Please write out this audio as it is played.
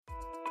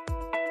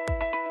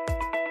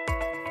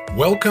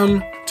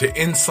Welcome to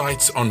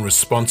Insights on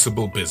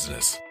Responsible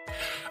Business,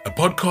 a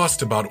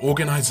podcast about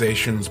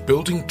organizations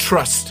building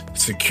trust,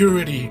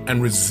 security,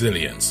 and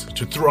resilience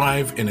to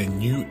thrive in a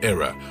new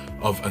era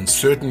of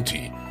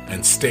uncertainty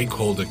and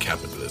stakeholder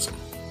capitalism.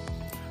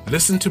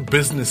 Listen to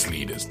business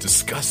leaders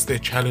discuss their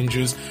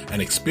challenges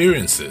and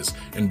experiences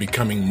in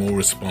becoming more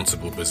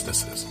responsible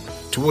businesses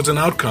towards an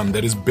outcome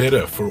that is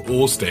better for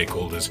all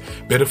stakeholders,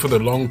 better for the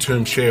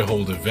long-term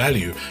shareholder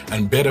value,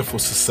 and better for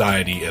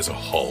society as a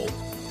whole.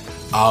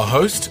 Our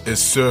host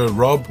is Sir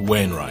Rob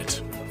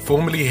Wainwright,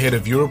 formerly head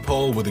of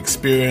Europol with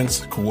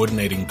experience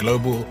coordinating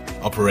global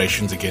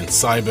operations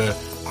against cyber,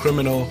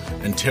 criminal,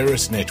 and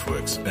terrorist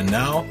networks, and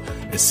now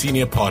a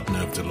senior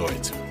partner of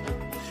Deloitte.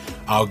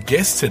 Our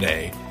guest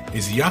today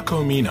is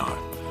Jaco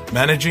Minnaar,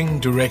 Managing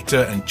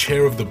Director and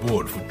Chair of the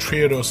Board for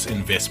Triodos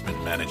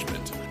Investment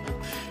Management.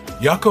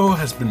 Jaco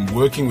has been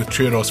working with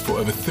Triodos for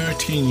over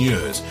 13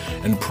 years,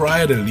 and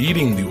prior to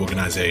leading the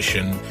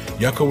organization,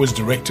 Jaco was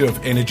Director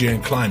of Energy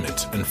and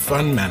Climate and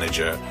Fund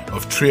Manager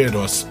of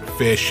Triodos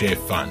Fair Share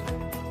Fund.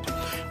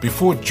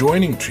 Before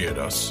joining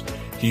Triodos,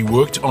 he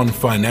worked on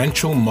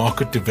financial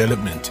market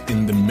development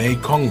in the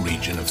Mekong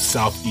region of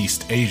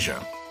Southeast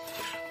Asia.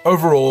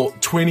 Overall,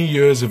 20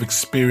 years of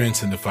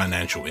experience in the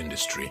financial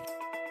industry.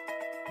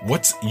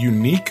 What's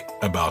unique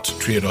about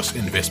Triodos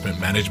Investment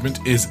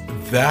Management is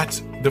that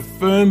the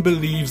firm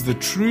believes the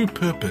true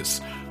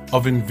purpose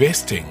of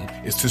investing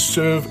is to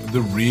serve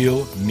the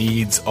real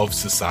needs of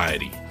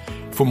society.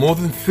 For more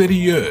than 30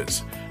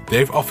 years,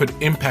 they've offered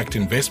impact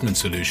investment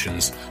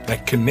solutions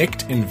that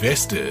connect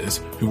investors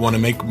who want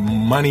to make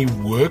money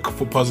work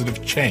for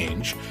positive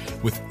change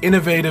with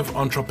innovative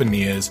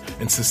entrepreneurs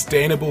and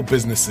sustainable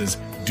businesses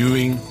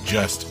doing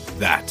just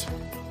that.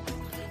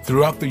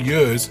 Throughout the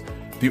years,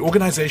 the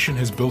organization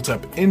has built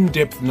up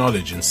in-depth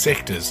knowledge in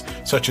sectors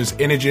such as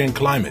energy and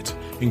climate,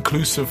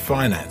 inclusive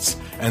finance,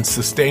 and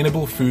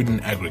sustainable food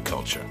and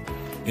agriculture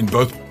in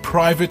both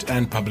private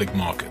and public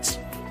markets.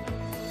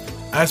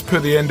 As per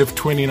the end of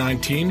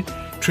 2019,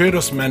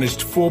 Triodos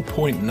managed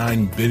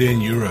 4.9 billion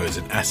euros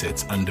in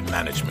assets under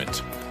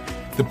management.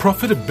 The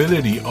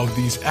profitability of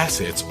these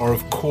assets are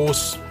of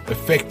course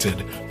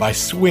affected by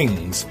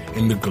swings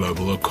in the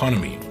global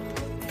economy.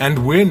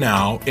 And we're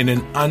now in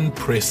an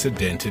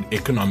unprecedented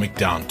economic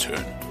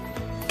downturn.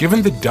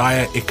 Given the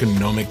dire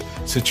economic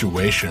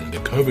situation the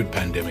COVID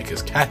pandemic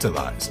has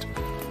catalyzed,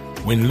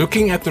 when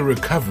looking at the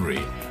recovery,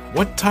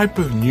 what type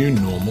of new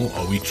normal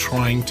are we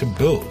trying to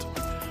build?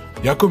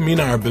 Jaco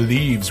Minnaar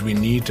believes we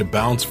need to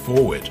bounce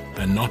forward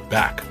and not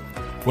back.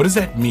 What does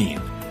that mean?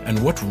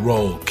 And what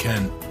role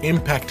can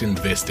impact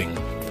investing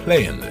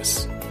play in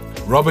this?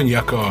 Rob and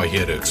Jaco are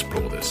here to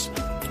explore this.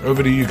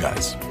 Over to you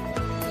guys.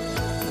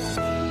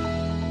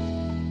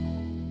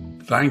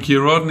 Thank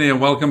you, Rodney, and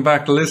welcome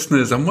back,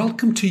 listeners, and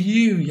welcome to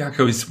you,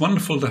 Jaco. It's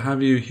wonderful to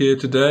have you here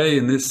today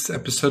in this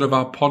episode of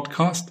our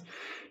podcast.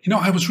 You know,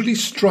 I was really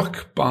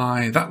struck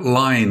by that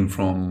line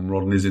from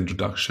Rodney's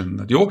introduction,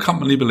 that your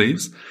company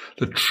believes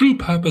the true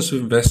purpose of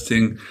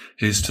investing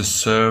is to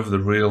serve the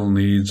real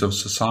needs of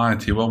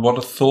society. Well, what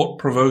a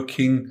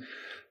thought-provoking,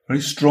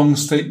 very strong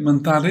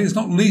statement that is,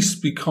 not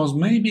least because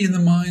maybe in the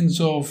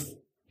minds of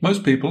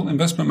most people,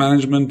 investment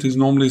management is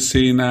normally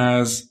seen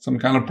as some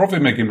kind of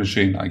profit-making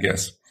machine, I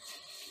guess.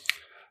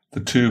 The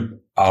two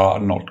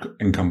are not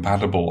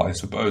incompatible, I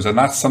suppose. And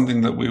that's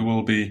something that we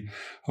will be,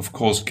 of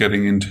course,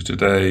 getting into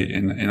today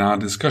in our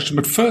discussion.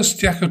 But first,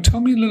 Jaco,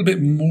 tell me a little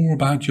bit more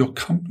about your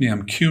company.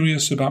 I'm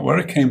curious about where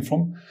it came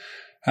from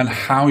and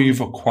how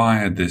you've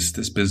acquired this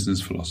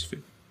business philosophy.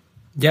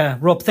 Yeah,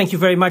 Rob, thank you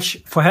very much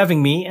for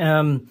having me.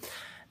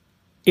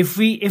 If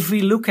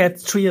we look at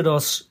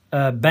Triodos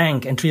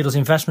Bank and Triodos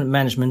Investment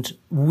Management,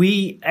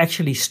 we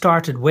actually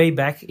started way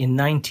back in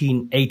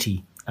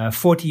 1980,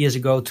 40 years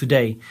ago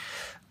today.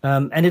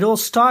 And it all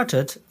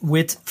started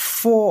with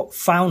four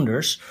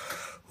founders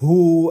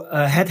who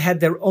had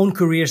their own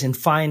careers in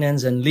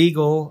finance and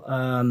legal,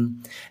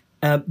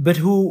 but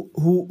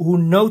who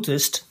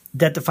noticed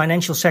that the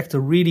financial sector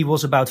really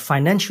was about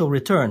financial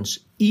returns,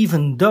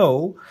 even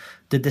though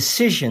the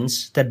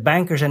decisions that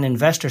bankers and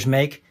investors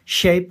make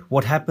shape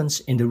what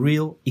happens in the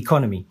real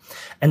economy.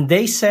 And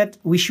they said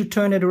we should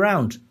turn it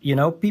around. You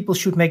know, people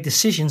should make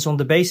decisions on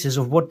the basis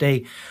of what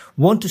they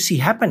want to see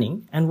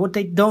happening and what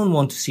they don't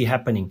want to see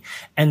happening.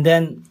 And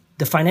then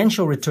the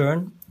financial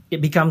return,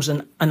 it becomes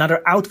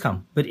another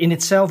outcome, but in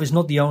itself is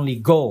not the only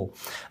goal.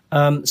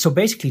 So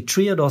basically,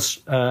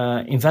 Triodos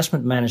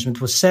Investment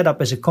Management was set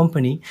up as a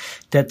company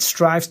that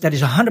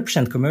is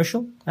 100%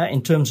 commercial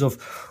in terms of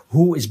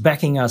who is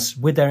backing us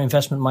with their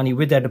investment money,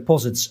 with their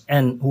deposits,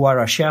 and who are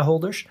our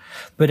shareholders.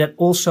 But it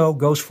also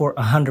goes for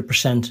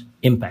 100%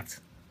 impact.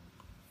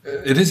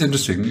 It is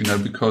interesting, you know,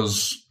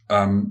 because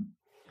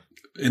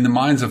in the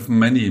minds of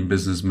many in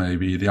business,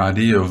 maybe the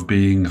idea of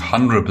being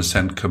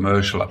 100%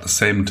 commercial at the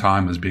same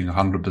time as being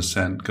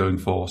 100% going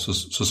for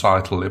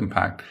societal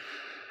impact.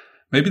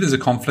 Maybe there's a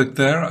conflict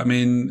there. I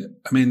mean,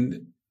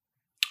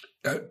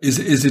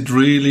 Is it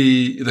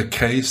really the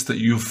case that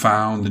you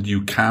found that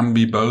you can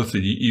be both,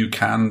 that you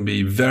can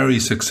be very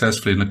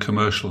successful in a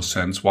commercial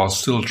sense while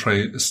still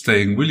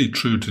staying really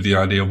true to the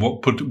idea of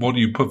what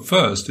you put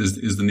first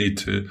is the need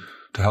to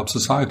help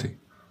society?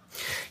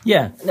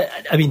 Yeah,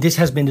 I mean, this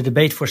has been a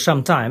debate for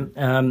some time.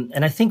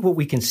 And I think what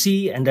we can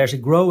see, and there's a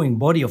growing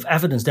body of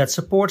evidence that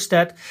supports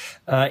that,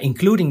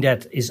 including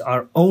that is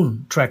our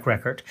own track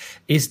record,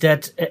 is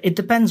that it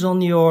depends on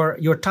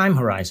your time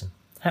horizon.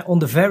 On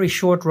the very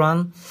short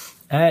run,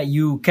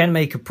 you can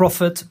make a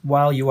profit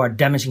while you are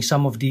damaging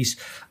some of these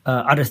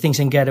other things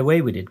and get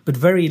away with it. But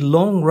very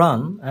long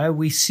run,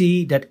 we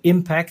see that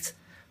impact,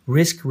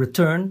 risk,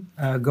 return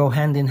go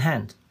hand in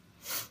hand.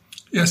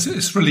 Yes,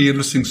 it's really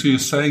interesting. So you're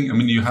saying, I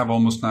mean, you have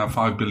almost now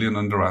 5 billion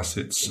under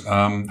assets.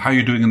 How are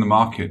you doing in the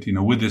market? You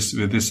know, with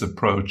this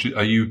approach,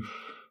 are you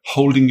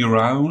holding your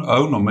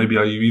own, or maybe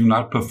are you even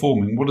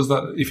outperforming? What is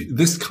that? If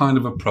this kind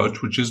of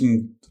approach, which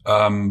isn't,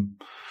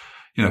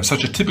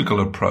 such a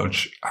typical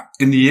approach,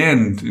 in the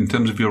end, in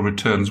terms of your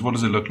returns, what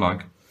does it look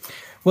like?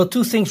 Well,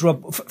 two things,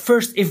 Rob.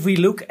 First, if we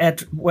look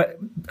at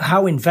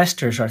how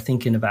investors are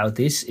thinking about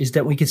this, is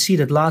that we can see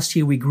that last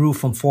year we grew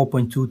from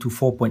 4.2 to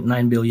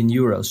 4.9 billion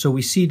euros. So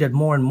we see that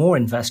more and more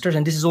investors,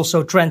 and this is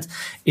also a trend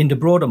in the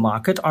broader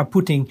market, are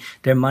putting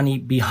their money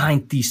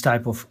behind these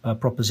type of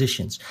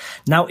propositions.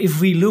 Now, if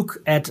we look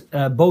at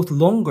both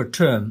longer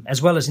term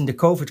as well as in the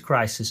COVID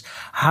crisis,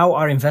 how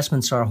our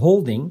investments are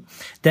holding,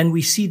 then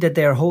we see that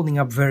they are holding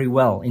up very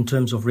well in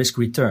terms of risk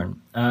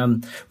return.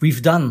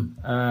 We've done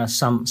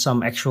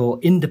some actual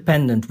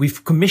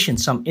we've commissioned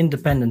some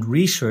independent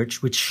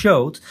research which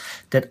showed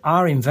that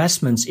our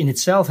investments in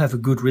itself have a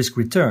good risk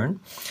return,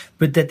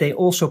 but that they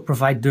also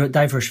provide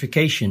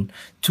diversification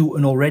to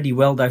an already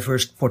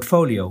well-diverse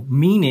portfolio,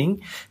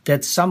 meaning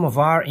that some of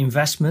our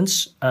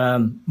investments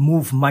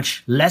move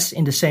much less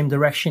in the same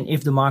direction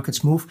if the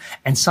markets move,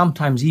 and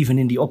sometimes even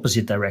in the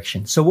opposite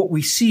direction. So what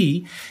we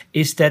see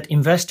is that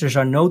investors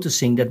are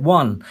noticing that,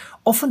 one,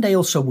 often they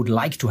also would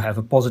like to have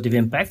a positive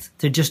impact.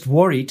 They're just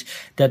worried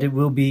that it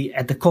will be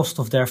at the cost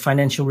of their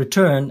financial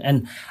return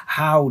and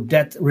how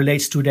that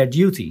relates to their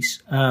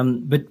duties.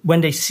 But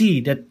when they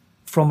see that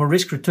from a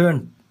risk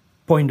return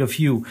point of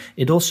view,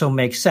 it also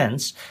makes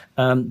sense,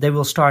 they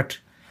will start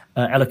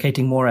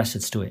allocating more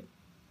assets to it.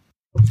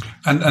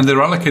 And they're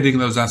allocating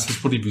those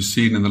assets. What have you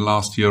seen in the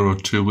last year or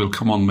two? We'll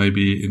come on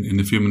maybe in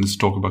a few minutes to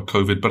talk about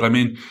COVID. But I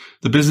mean,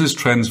 the business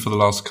trends for the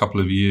last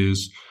couple of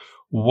years,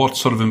 what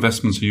sort of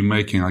investments are you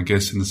making, I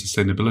guess, in the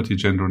sustainability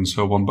agenda and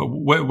so on? But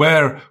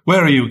where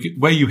are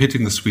you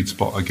hitting the sweet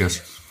spot, I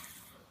guess?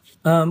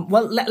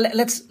 Well,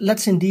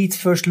 let's indeed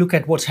first look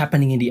at what's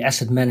happening in the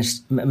asset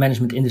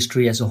management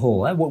industry as a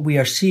whole. What we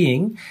are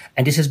seeing,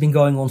 and this has been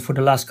going on for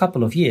the last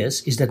couple of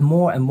years, is that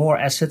more and more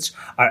assets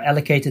are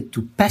allocated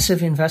to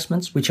passive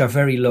investments, which are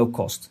very low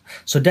cost.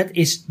 So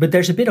but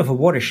there's a bit of a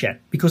watershed,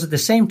 because at the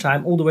same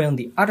time, all the way on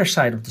the other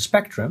side of the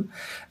spectrum,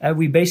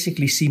 we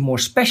basically see more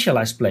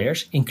specialized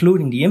players,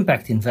 including the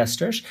impact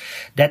investors,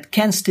 that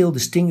can still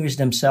distinguish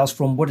themselves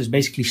from what is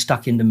basically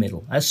stuck in the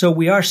middle. So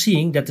we are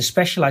seeing that the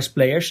specialized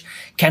players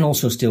can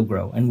also still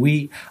grow, and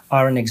we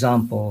are an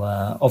example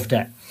of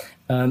that.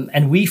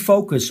 And we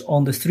focus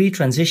on the three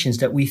transitions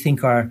that we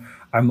think are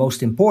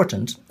most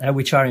important,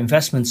 which are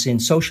investments in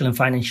social and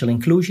financial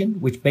inclusion,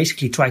 which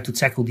basically try to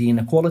tackle the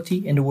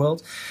inequality in the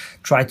world,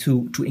 try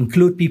to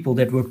include people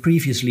that were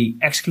previously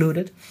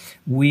excluded.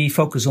 We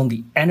focus on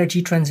the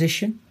energy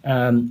transition,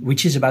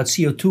 which is about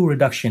CO2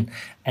 reduction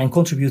and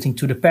contributing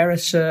to the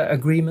Paris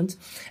Agreement.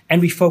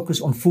 And we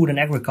focus on food and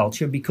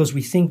agriculture, because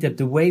we think that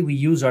the way we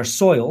use our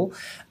soil,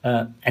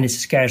 and it's a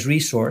scarce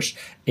resource,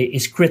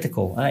 is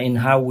critical in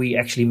how we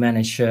actually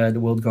manage the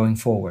world going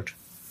forward.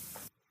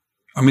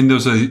 I mean,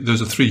 those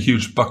are three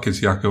huge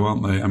buckets, Jaco,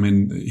 aren't they? I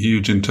mean,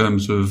 huge in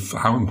terms of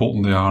how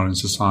important they are in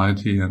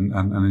society and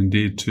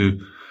indeed to,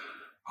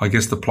 I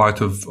guess, the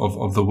plight of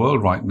the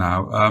world right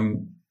now.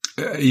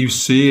 Are you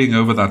seeing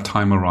over that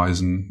time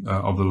horizon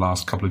of the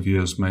last couple of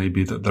years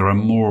maybe that there are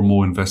more and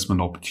more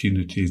investment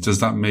opportunities? Does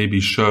that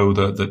maybe show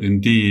that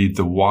indeed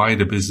the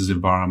wider business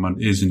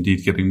environment is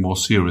indeed getting more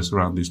serious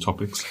around these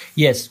topics?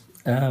 Yes.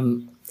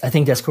 I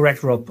think that's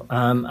correct, Rob.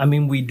 I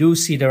mean, we do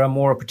see there are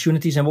more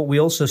opportunities. And what we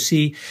also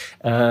see,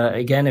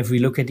 again, if we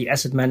look at the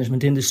asset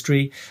management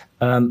industry,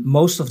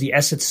 most of the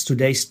assets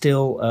today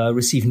still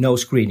receive no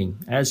screening.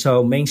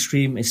 So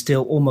mainstream is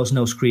still almost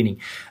no screening.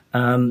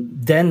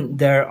 Then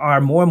there are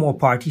more and more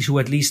parties who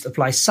at least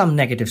apply some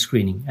negative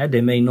screening.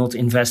 They may not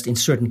invest in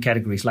certain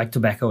categories like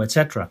tobacco,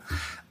 etc.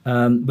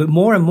 But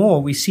more and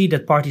more we see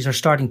that parties are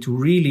starting to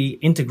really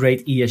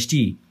integrate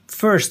ESG.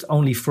 First,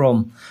 only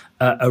from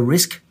a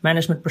risk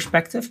management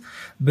perspective,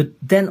 but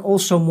then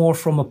also more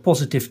from a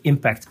positive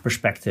impact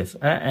perspective.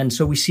 And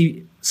so we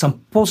see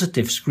some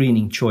positive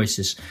screening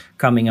choices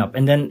coming up.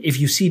 And then if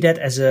you see that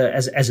as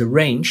a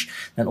range,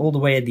 then all the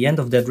way at the end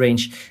of that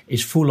range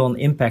is full on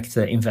impact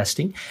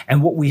investing.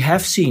 And what we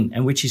have seen,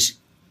 and which is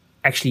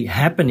actually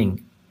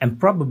happening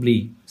and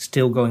probably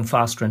still going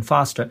faster and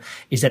faster,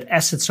 is that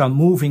assets are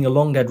moving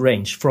along that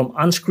range from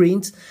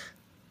unscreened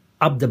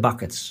up the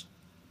buckets.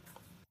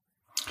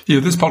 Yeah,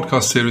 this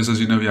podcast series,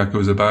 as you know, Jaco,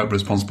 is about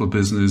responsible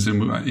business.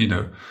 And, you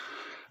know,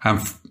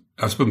 I've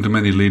spoken to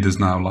many leaders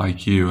now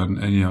like you,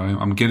 and you know,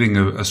 I'm getting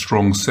a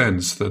strong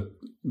sense that,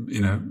 you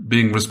know,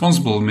 being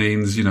responsible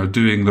means, you know,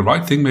 doing the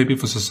right thing maybe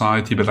for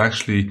society, but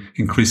actually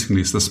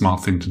increasingly it's the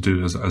smart thing to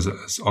do as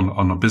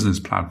on a business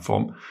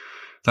platform.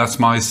 That's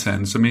my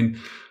sense. I mean,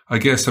 I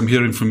guess I'm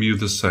hearing from you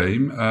the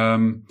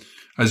same.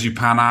 As you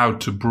pan out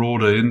to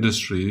broader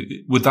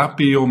industry, would that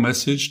be your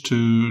message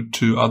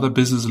to other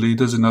business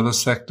leaders in other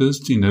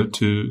sectors, you know,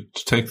 to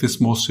take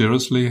this more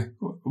seriously?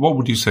 What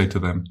would you say to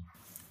them?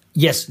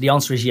 Yes, the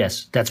answer is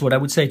yes. That's what I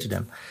would say to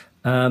them.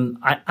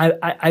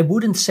 I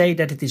wouldn't say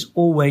that it is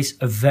always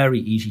a very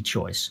easy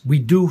choice. We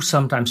do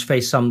sometimes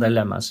face some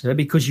dilemmas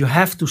because you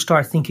have to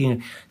start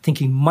thinking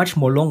much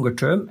more longer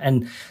term,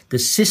 and the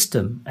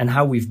system and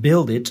how we've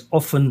built it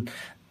often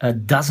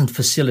doesn't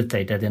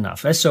facilitate that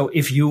enough. So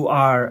if you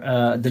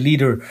are the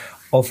leader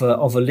of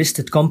a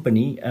listed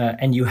company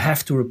and you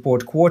have to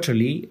report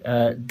quarterly,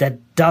 that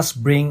does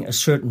bring a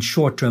certain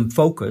short-term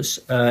focus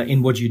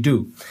in what you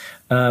do.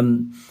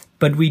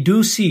 But we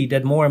do see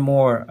that more and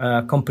more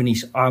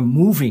companies are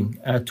moving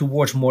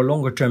towards more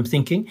longer-term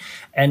thinking,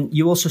 and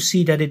you also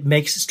see that it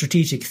makes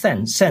strategic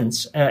sense.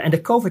 And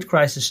the COVID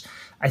crisis,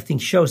 I think,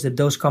 shows that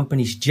those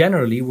companies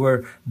generally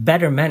were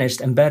better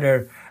managed and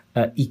better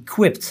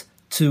equipped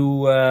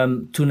to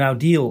now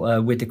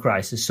deal with the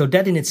crisis. So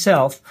that in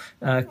itself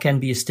can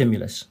be a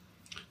stimulus.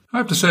 I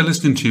have to say,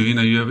 listening to you, you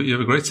know, you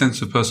have a great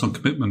sense of personal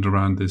commitment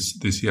around this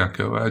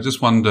Jaco. I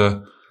just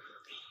wonder,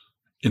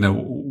 you know,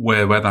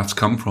 where that's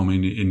come from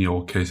in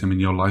your case. I mean,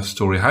 your life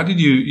story. How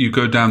did you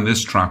go down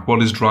this track?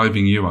 What is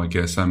driving you? I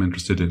guess I'm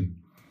interested in.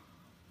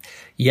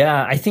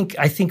 Yeah, I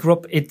think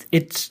Rob,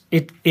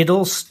 it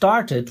all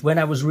started when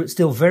I was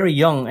still very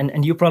young,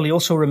 and you probably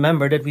also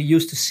remember that we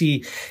used to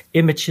see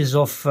images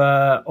of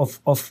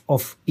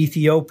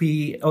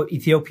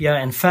Ethiopia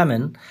and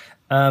famine,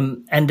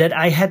 and that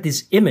I had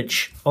this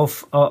image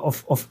of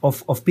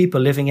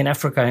people living in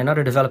Africa and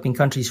other developing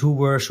countries who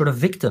were sort of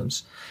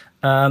victims.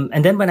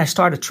 And then when I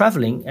started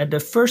traveling, the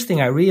first thing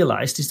I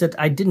realized is that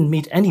I didn't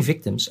meet any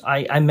victims.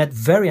 I met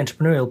very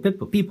entrepreneurial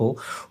people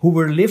who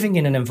were living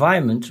in an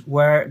environment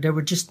where there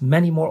were just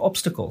many more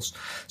obstacles.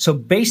 So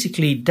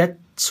basically that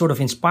sort of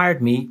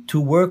inspired me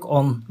to work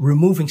on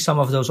removing some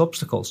of those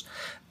obstacles.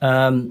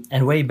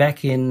 And way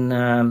back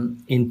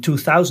in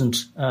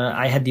 2000,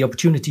 I had the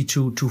opportunity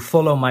to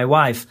follow my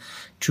wife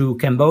to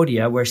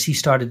Cambodia, where she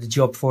started a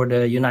job for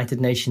the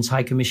United Nations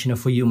High Commissioner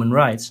for Human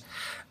Rights.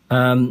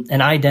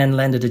 And I then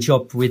landed a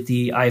job with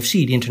the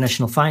IFC, the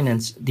International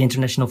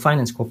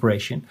Finance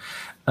Corporation.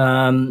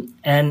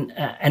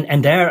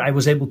 And there I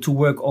was able to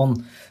work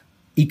on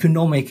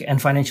economic and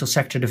financial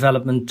sector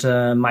development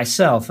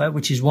myself,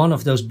 which is one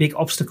of those big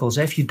obstacles.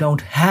 If you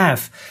don't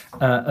have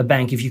a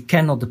bank, if you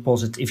cannot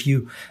deposit, if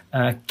you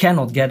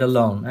cannot get a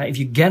loan, if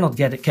you cannot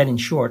get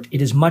insured,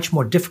 it is much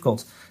more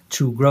difficult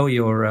to grow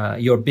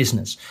your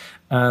business.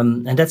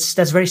 And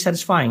that's very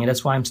satisfying, and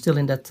that's why I'm still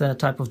in that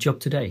type of job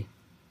today.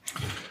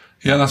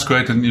 Yeah, that's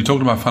great. And you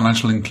talked about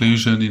financial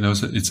inclusion. You know,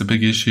 it's a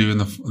big issue in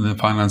the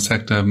finance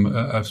sector.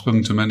 I've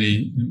spoken to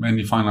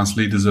many finance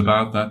leaders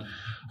about that.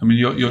 I mean,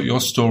 your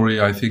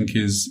story, I think,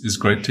 is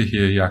great to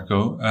hear,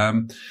 Jaco.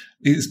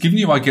 It's given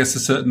you, I guess, a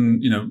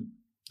certain, you know,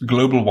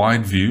 global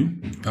wide view.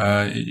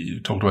 You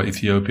talked about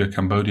Ethiopia,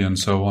 Cambodia, and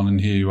so on, and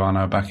here you are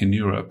now back in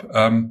Europe.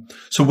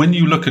 So when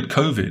you look at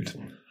COVID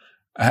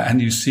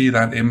and you see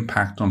that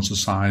impact on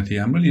society,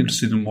 I'm really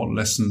interested in what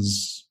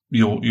lessons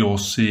you're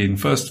seeing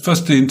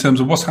firstly in terms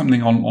of what's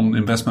happening on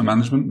investment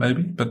management,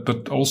 maybe,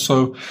 but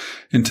also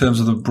in terms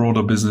of the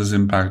broader business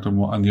impact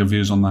and your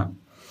views on that.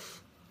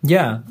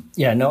 Yeah.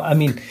 No, I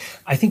mean,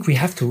 I think we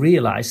have to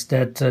realize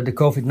that the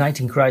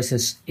COVID-19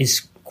 crisis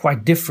is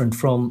quite different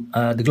from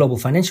the global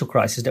financial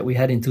crisis that we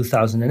had in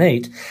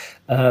 2008,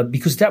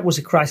 because that was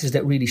a crisis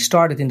that really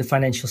started in the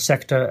financial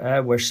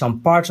sector, where some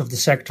parts of the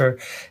sector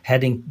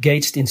had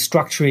engaged in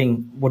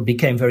structuring what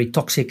became very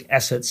toxic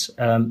assets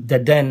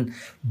that then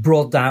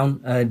brought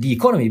down the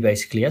economy,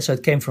 basically. So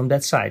it came from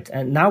that side.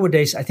 And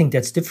nowadays, I think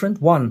that's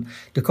different. One,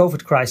 the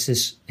COVID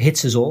crisis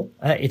hits us all.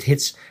 It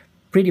hits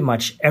pretty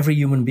much every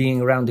human being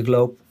around the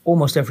globe.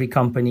 Almost every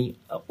company,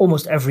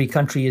 almost every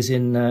country is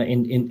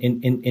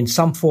in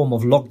some form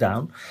of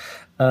lockdown,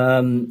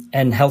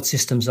 and health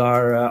systems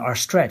are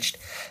stretched.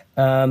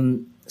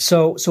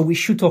 So we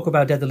should talk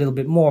about that a little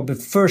bit more. But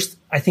first,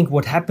 I think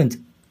what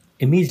happened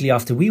immediately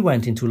after we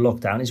went into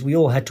lockdown is we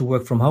all had to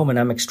work from home, and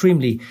I'm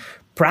extremely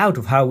proud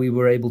of how we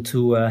were able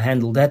to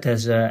handle that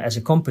as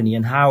a company,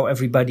 and how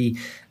everybody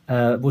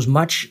was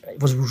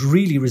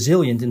really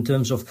resilient in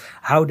terms of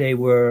how they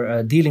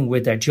were dealing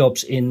with their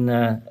jobs in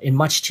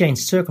much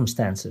changed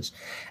circumstances,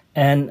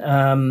 and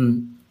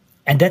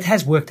that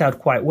has worked out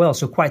quite well.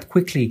 So quite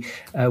quickly,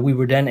 we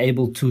were then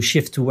able to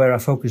shift to where our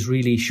focus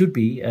really should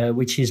be,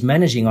 which is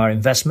managing our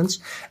investments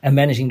and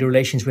managing the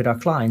relations with our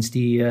clients,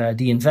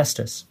 the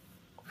investors.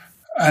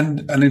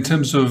 And in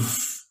terms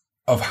of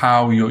of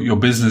how your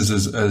business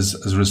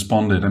has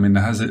responded. I mean,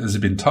 has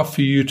it been tough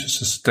for you to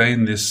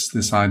sustain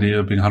this idea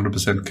of being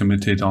 100%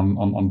 committed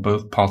on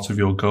both parts of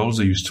your goals?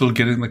 Are you still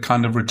getting the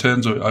kind of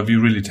returns, or are you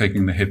really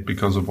taking the hit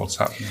because of what's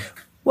happening?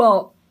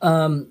 Well,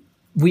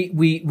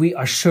 we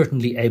are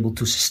certainly able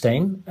to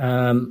sustain,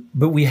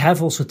 but we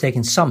have also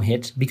taken some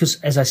hit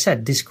because, as I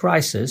said, this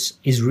crisis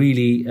is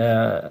really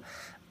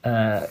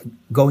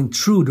going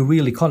through the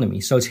real economy,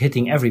 so it's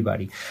hitting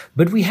everybody.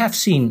 But we have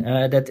seen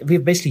that we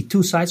have basically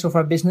two sides of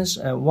our business.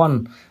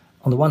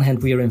 On the one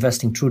hand, we are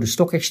investing through the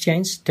stock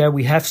exchange. There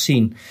we have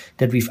seen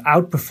that we've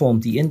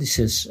outperformed the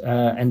indices,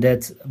 and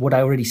that what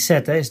I already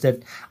said is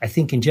that I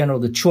think in general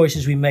the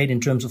choices we made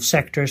in terms of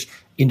sectors,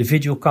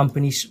 individual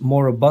companies,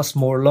 more robust,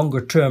 more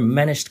longer-term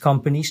managed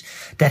companies,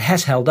 that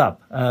has held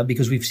up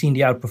because we've seen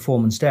the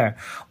outperformance there.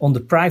 On the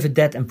private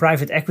debt and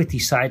private equity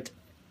side,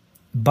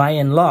 by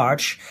and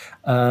large,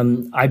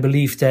 I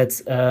believe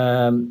that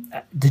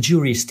the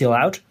jury is still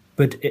out,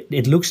 but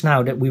it looks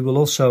now that we will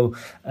also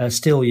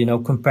still,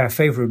 compare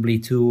favorably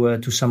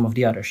to some of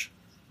the others.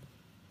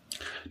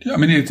 Yeah, I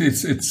mean,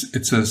 it's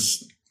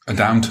a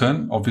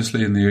downturn,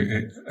 obviously, in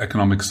the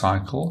economic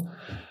cycle.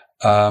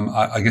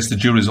 I guess the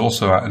jury is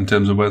also out in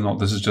terms of whether or not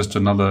this is just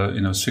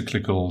another,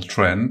 cyclical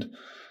trend.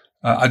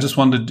 I just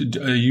wondered,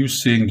 do you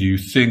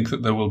think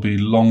that there will be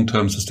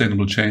long-term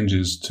sustainable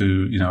changes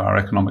to, our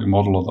economic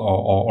model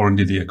or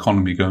indeed the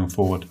economy going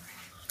forward?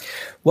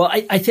 Well,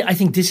 I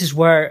think this is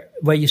where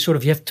you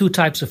you have two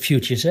types of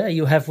futures.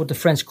 You have what the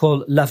French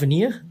call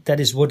l'avenir, that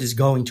is what is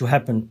going to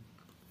happen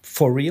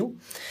for real.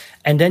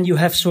 And then you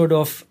have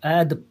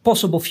the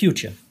possible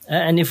future.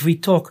 And if we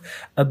talk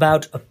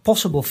about a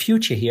possible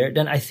future here,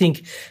 then I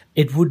think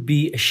it would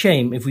be a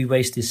shame if we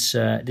waste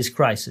this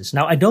crisis.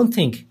 Now, I don't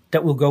think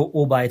that will go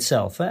all by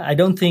itself. I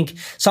don't think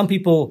some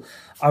people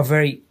are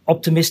very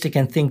optimistic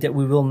and think that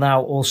we will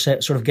now also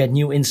get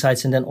new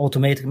insights and then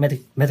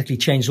automatically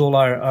change all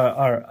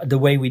our the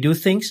way we do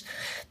things.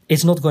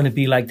 It's not going to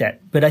be like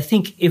that. But I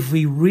think if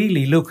we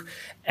really look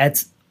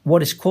at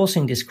what is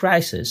causing this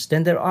crisis,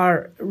 then there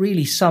are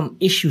really some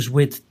issues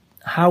with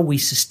how we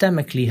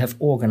systemically have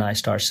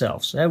organized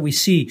ourselves. We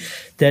see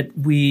that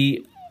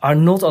we are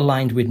not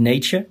aligned with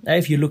nature.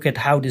 If you look at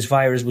how this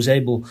virus was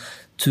able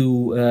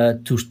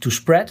to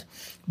spread,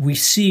 we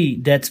see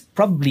that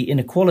probably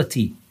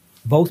inequality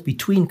both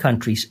between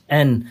countries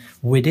and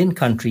within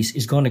countries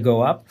is going to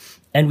go up.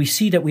 And we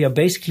see that we are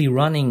basically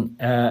running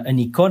an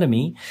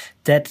economy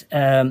that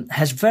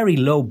has very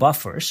low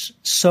buffers,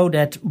 so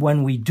that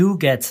when we do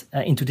get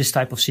into this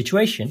type of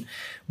situation,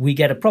 we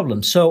get a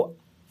problem. So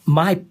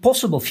my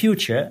possible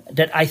future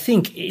that I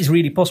think is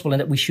really possible and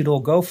that we should all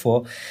go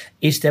for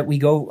is that we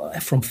go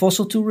from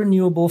fossil to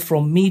renewable,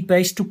 from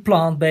meat-based to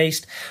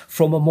plant-based,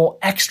 from a more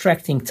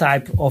extracting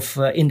type of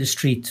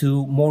industry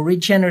to more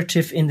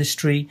regenerative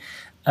industry,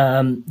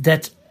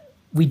 that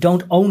we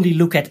don't only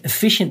look at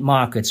efficient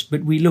markets,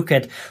 but we look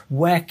at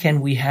where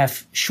can we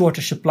have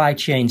shorter supply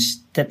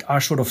chains that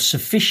are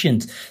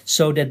sufficient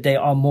so that they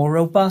are more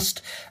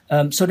robust.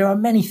 So there are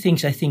many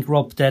things, I think,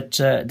 Rob,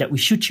 that we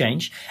should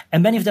change,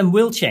 and many of them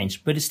will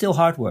change, but it's still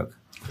hard work.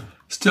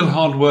 Still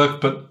hard work,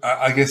 but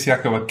I guess,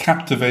 Jaco, a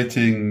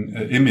captivating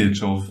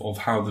image of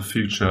how the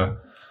future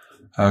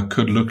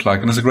could look like.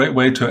 And it's a great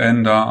way to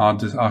end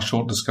our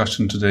short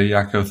discussion today,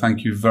 Jaco.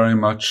 Thank you very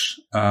much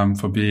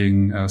for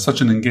being such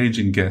an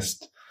engaging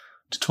guest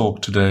to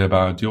talk today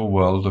about your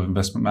world of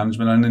investment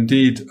management and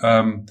indeed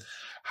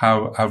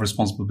how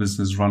responsible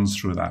business runs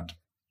through that.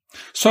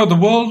 So the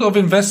world of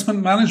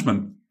investment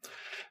management,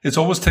 it's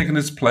always taken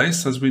its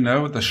place, as we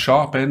know, at the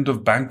sharp end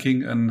of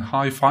banking and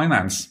high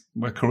finance,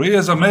 where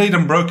careers are made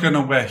and broken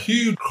and where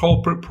huge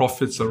corporate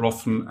profits are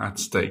often at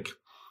stake.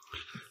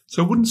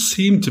 So it wouldn't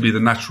seem to be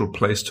the natural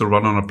place to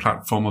run on a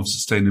platform of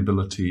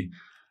sustainability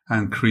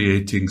and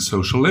creating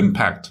social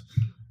impact.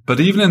 But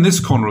even in this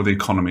corner of the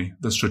economy,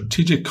 the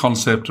strategic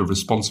concept of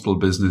responsible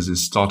business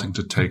is starting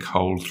to take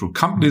hold through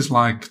companies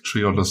like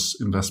Triodos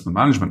Investment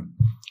Management.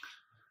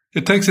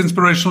 It takes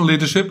inspirational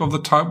leadership of the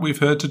type we've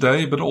heard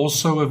today, but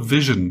also a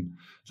vision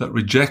that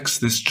rejects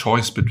this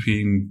choice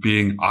between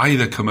being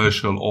either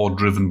commercial or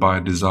driven by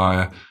a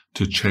desire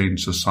to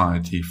change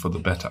society for the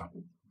better.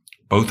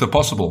 Both are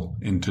possible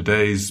in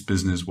today's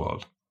business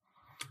world.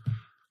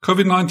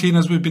 COVID-19,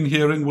 as we've been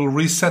hearing, will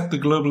reset the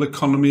global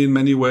economy in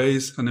many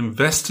ways, and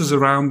investors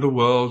around the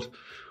world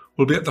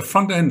will be at the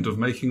front end of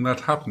making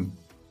that happen.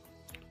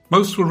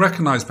 Most will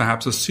recognize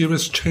perhaps a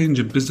serious change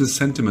in business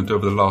sentiment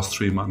over the last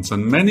 3 months,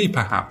 and many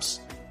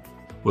perhaps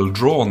will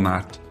draw on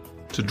that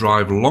to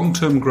drive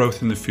long-term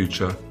growth in the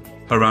future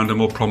around a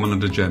more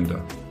prominent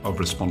agenda of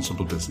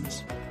responsible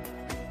business.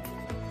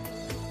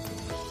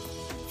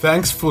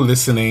 Thanks for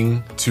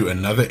listening to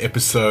another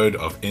episode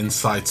of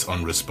Insights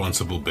on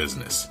Responsible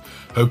Business.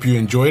 Hope you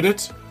enjoyed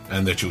it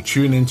and that you'll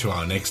tune in to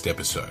our next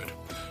episode.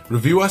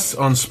 Review us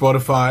on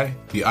Spotify,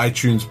 the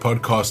iTunes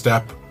podcast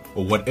app,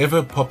 or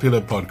whatever popular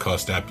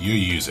podcast app you're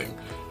using,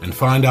 and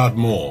find out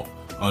more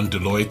on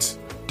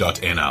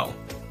Deloitte.nl.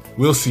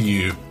 We'll see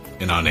you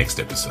in our next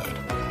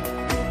episode.